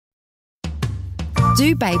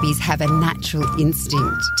Do babies have a natural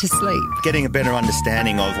instinct to sleep? Getting a better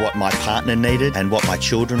understanding of what my partner needed and what my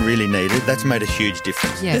children really needed, that's made a huge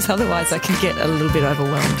difference. Yeah. Because otherwise I can get a little bit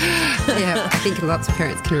overwhelmed. Yeah, I think lots of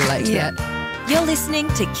parents can relate to that. You're listening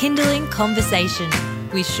to Kindling Conversation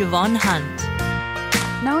with Siobhan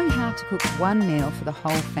Hunt. Knowing how to cook one meal for the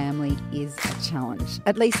whole family is a challenge.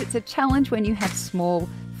 At least it's a challenge when you have small,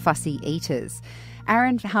 fussy eaters.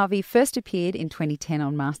 Aaron Harvie first appeared in 2010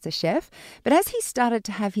 on MasterChef, but as he started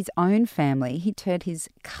to have his own family, he turned his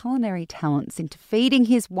culinary talents into feeding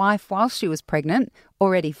his wife while she was pregnant,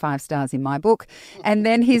 already 5 stars in my book, and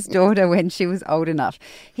then his daughter when she was old enough.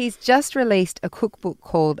 He's just released a cookbook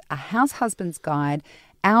called A House Husband's Guide,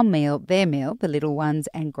 Our Meal, Their Meal, the Little Ones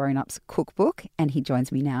and Grown-Ups Cookbook. And he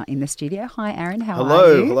joins me now in the studio. Hi, Aaron. How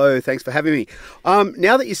are you? Hello. Thanks for having me.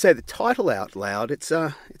 Now that you say the title out loud, it's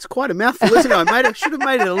quite a mouthful, isn't it? I should have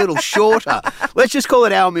made it a little shorter. Let's just call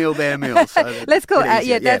it Our Meal, Their Meal. So let's call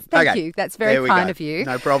it. Thank you. That's very kind of you.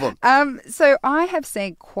 No problem. So I have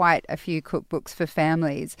seen quite a few cookbooks for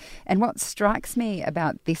families, and what strikes me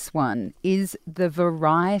about this one is the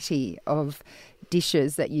variety of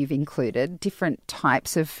dishes that you've included, different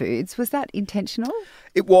types of foods. Was that intentional?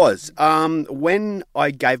 It was. When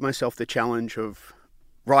I gave myself the challenge of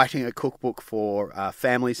writing a cookbook for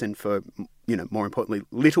families and for, more importantly,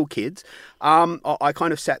 little kids, I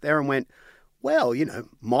kind of sat there and went, well,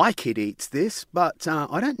 my kid eats this, but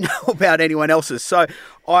I don't know about anyone else's. So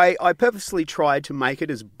I purposely tried to make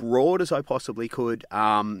it as broad as I possibly could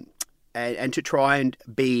and to try and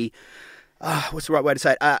be, what's the right way to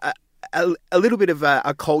say it? A little bit of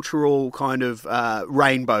a cultural kind of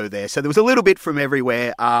rainbow there. So there was a little bit from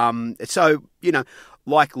everywhere.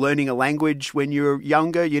 Like learning a language when you're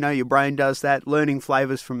younger, your brain does that. Learning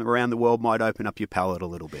flavours from around the world might open up your palate a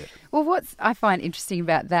little bit. Well, what I find interesting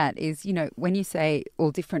about that is, when you say all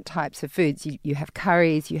different types of foods, you have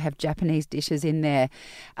curries, you have Japanese dishes in there,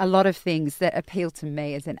 a lot of things that appeal to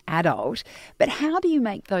me as an adult. But how do you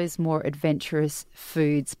make those more adventurous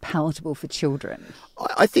foods palatable for children?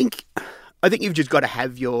 I think you've just got to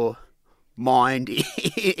have your mind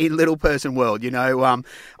in little person world. I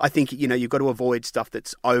think you've got to avoid stuff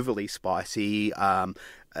that's overly spicy.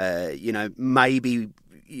 Maybe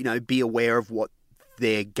be aware of what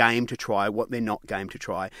they're game to try, what they're not game to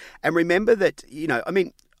try, and remember that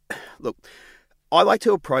look, I like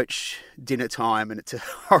to approach dinner time, and it's a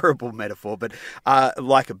horrible metaphor, but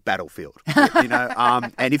like a battlefield,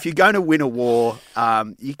 and if you're going to win a war,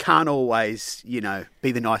 you can't always,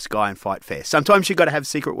 be the nice guy and fight fair. Sometimes you've got to have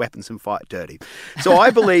secret weapons and fight dirty. So I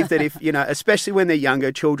believe that if, especially when they're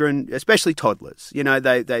younger, children, especially toddlers,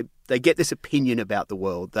 they get this opinion about the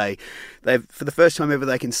world. They for the first time ever,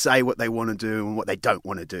 they can say what they want to do and what they don't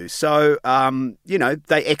want to do. So,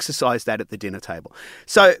 they exercise that at the dinner table.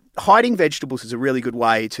 So hiding vegetables is a really good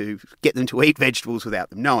way to get them to eat vegetables without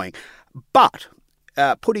them knowing. But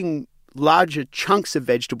putting larger chunks of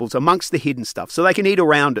vegetables amongst the hidden stuff so they can eat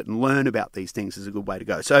around it and learn about these things is a good way to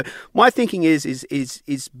go. So my thinking is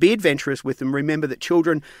be adventurous with them. Remember that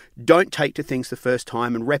children don't take to things the first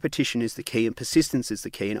time, and repetition is the key and persistence is the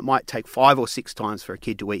key, and it might take 5 or 6 times for a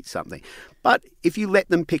kid to eat something. But if you let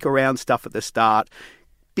them pick around stuff at the start,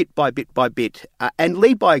 bit by bit, and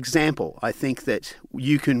lead by example, I think that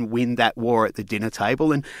you can win that war at the dinner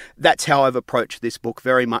table. And that's how I've approached this book,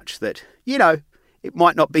 very much that, it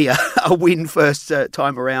might not be a win first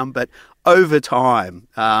time around, but over time,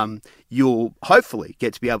 you'll hopefully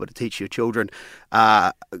get to be able to teach your children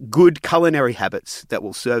good culinary habits that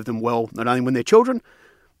will serve them well, not only when they're children,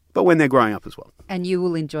 but when they're growing up as well. And you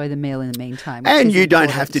will enjoy the meal in the meantime. And you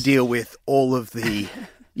don't have to deal with all of the,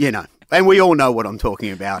 and we all know what I'm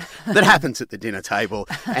talking about, that happens at the dinner table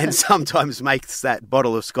and sometimes makes that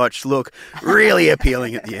bottle of scotch look really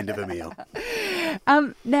appealing at the end of a meal.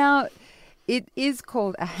 Now, it is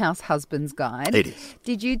called A House Husband's Guide. It is.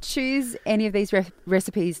 Did you choose any of these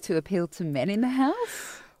recipes to appeal to men in the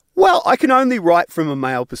house? Well, I can only write from a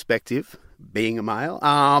male perspective, being a male.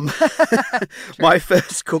 My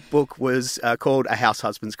first cookbook was called A House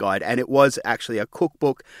Husband's Guide, and it was actually a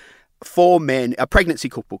cookbook for men, a pregnancy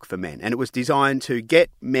cookbook for men, and it was designed to get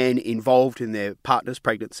men involved in their partner's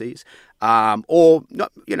pregnancies, or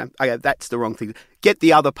not, okay, that's the wrong thing. Get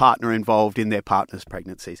the other partner involved in their partner's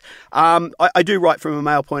pregnancies. I do write from a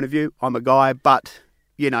male point of view. I'm a guy, but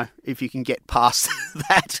if you can get past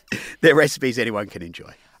that, they're recipes anyone can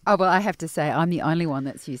enjoy. Oh, well, I have to say I'm the only one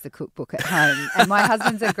that's used the cookbook at home. And my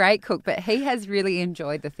husband's a great cook, but he has really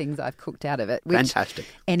enjoyed the things I've cooked out of it, which Fantastic.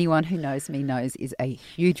 Anyone who knows me knows is a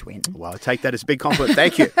huge win. Well, I take that as a big compliment.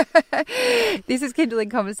 Thank you. This is Kindling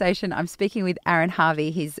Conversation. I'm speaking with Aaron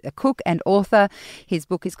Harvie. He's a cook and author. His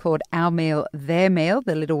book is called Our Meal, Their Meal,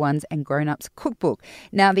 The Little Ones and Grown-Ups Cookbook.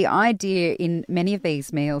 Now, the idea in many of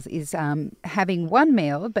these meals is having one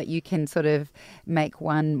meal, but you can sort of make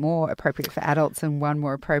one more appropriate for adults and one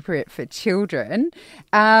more appropriate for children.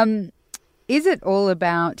 Is it all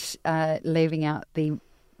about leaving out the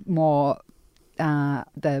more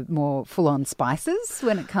full-on spices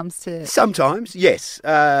when it comes to... Sometimes, yes.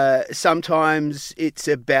 Sometimes it's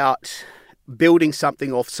about building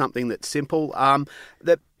something off something that's simple.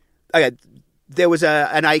 There was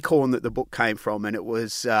an acorn that the book came from, and it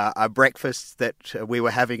was a breakfast that we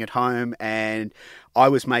were having at home, and I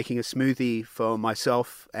was making a smoothie for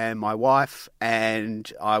myself and my wife, and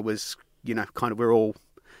I was, we're all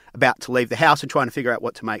about to leave the house and trying to figure out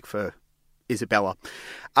what to make for Isabella.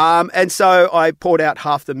 And so I poured out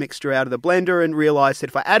half the mixture out of the blender and realised that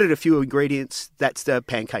if I added a few ingredients, that's the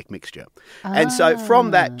pancake mixture. And so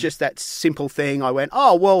from that, just that simple thing, I went,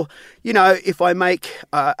 if I make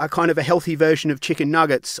a kind of a healthy version of chicken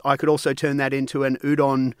nuggets, I could also turn that into an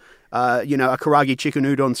udon, a karagi chicken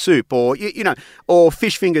udon soup, or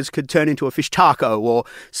fish fingers could turn into a fish taco.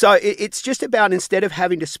 So it's just about, instead of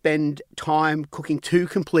having to spend time cooking two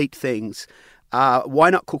complete things, why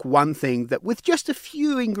not cook one thing that, with just a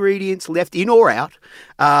few ingredients left in or out,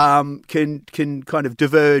 can kind of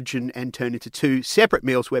diverge and turn into two separate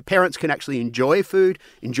meals where parents can actually enjoy food,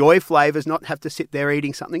 enjoy flavours, not have to sit there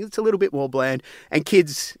eating something that's a little bit more bland, and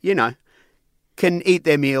kids, can eat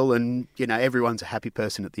their meal and, everyone's a happy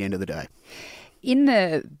person at the end of the day. In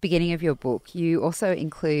the beginning of your book, you also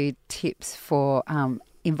include tips for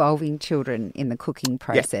involving children in the cooking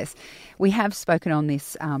process. Yeah. We have spoken on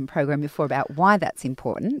this program before about why that's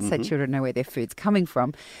important, so children know where their food's coming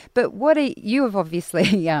from. But you have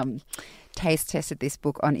obviously taste tested this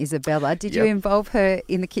book on Isabella. Did you involve her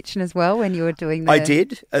in the kitchen as well when you were doing the I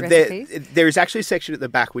did. recipes? There is actually a section at the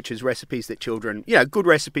back which is recipes that children, good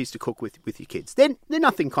recipes to cook with your kids. They're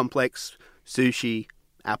nothing complex. Sushi,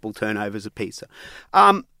 apple turnovers, a pizza.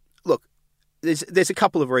 Look, there's a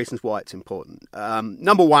couple of reasons why it's important.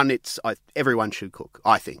 Number one, everyone should cook,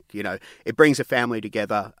 I think. It brings a family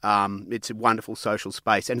together. It's a wonderful social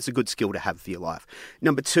space, and it's a good skill to have for your life.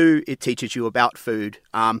 Number two, it teaches you about food.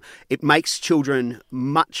 It makes children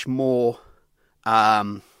much more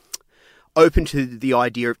open to the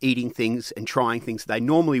idea of eating things and trying things they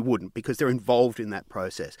normally wouldn't, because they're involved in that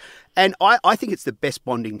process. And I think it's the best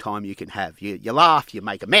bonding time you can have. You laugh, you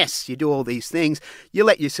make a mess, you do all these things, you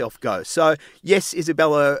let yourself go. So, yes,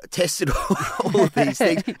 Isabella tested all of these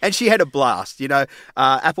things, and she had a blast.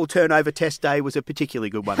 Apple turnover test day was a particularly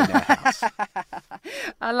good one in our house.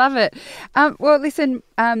 I love it. Well, listen,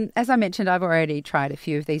 as I mentioned, I've already tried a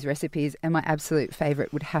few of these recipes, and my absolute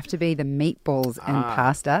favourite would have to be the meatballs and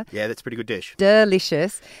pasta. Yeah, that's a pretty good dish.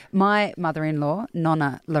 Delicious. My mother-in-law,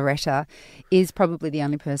 Nonna Loretta, is probably the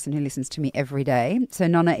only person who listens to me every day. So,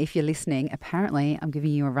 Nonna, if you're listening, apparently I'm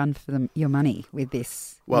giving you a run for your money with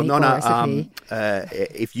this Nonna, recipe.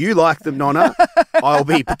 If you like them, Nonna, I'll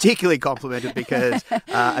be particularly complimented, because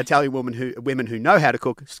Italian women who know how to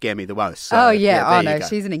cook scare me the most. So,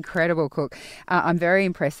 she's an incredible cook. I'm very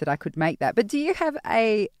impressed that I could make that. But do you have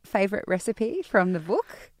a favourite recipe from the book?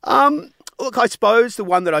 Look, I suppose the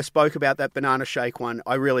one that I spoke about, that banana shake one,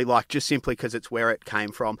 I really like, just simply because it's where it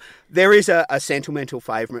came from. There is a sentimental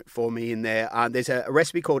favourite for me in there. There's a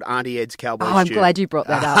recipe called Auntie Ed's Cowboy stew. I'm glad you brought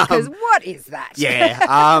that up, because what is that?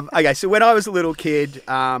 Yeah. Okay, so when I was a little kid,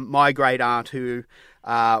 my great aunt, who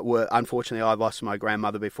unfortunately, I lost my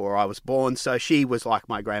grandmother before I was born, so she was like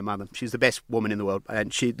my grandmother. She's the best woman in the world,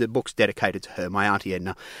 and the book's dedicated to her, my Auntie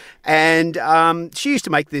Edna. And she used to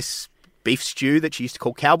make this beef stew that she used to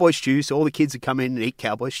call Cowboy stew, so all the kids would come in and eat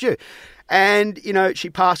Cowboy stew. And,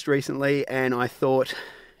 she passed recently, and I thought,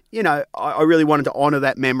 I really wanted to honour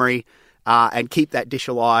that memory and keep that dish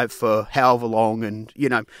alive for however long, and,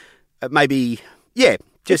 maybe,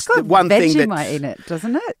 just it's got one thing that Vegemite in it,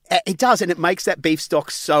 doesn't it? It does, and it makes that beef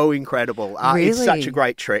stock so incredible. Really? It's such a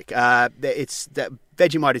great trick. It's that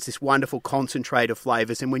Vegemite is this wonderful concentrate of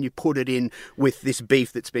flavours, and when you put it in with this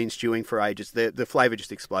beef that's been stewing for ages, the flavour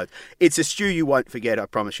just explodes. It's a stew you won't forget, I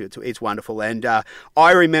promise you. It's wonderful. And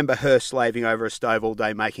I remember her slaving over a stove all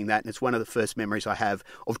day making that, and it's one of the first memories I have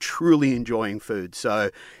of truly enjoying food. So,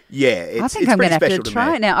 yeah, I think I'm going to have to try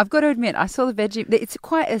me. it now. I've got to admit, I saw the veggie. It's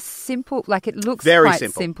quite a simple, like it looks very quite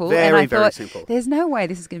simple. and I very thought, simple. there's no way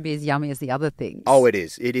this is going to be as yummy as the other things. Oh, it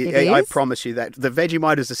is. It is. I promise you that. The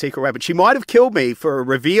Vegemite is the secret weapon. She might have killed me for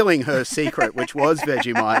revealing her secret, which was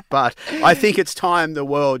Vegemite, but I think it's time the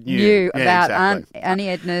world knew about exactly. Auntie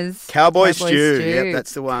Edna's Cowboy stew. Yep,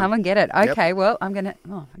 that's the one. Come and get it. Okay, Yep. well, I'm going to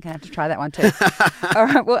have to try that one too. All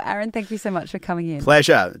right, well, Aaron, thank you so much for coming in.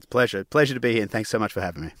 Pleasure. It's pleasure to be here, and thanks so much for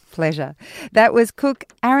having me. Pleasure. That was cook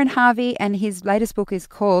Aaron Harvie, and his latest book is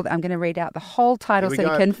called, I'm going to read out the whole title so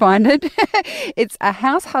you can find it. It's A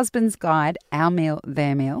House Husband's Guide, Our Meal,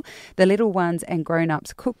 Their Meal, The Little Ones and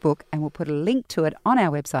Grown-Ups Cookbook, and we'll put a link to it on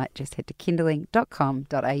our website. Just head to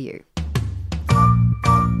kindling.com.au.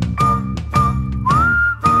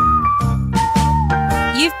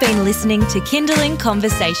 You've been listening to Kindling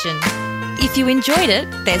Conversation. If you enjoyed it,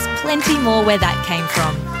 there's plenty more where that came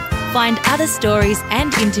from. Find other stories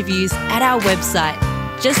and interviews at our website.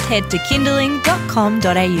 Just head to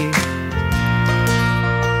kindling.com.au.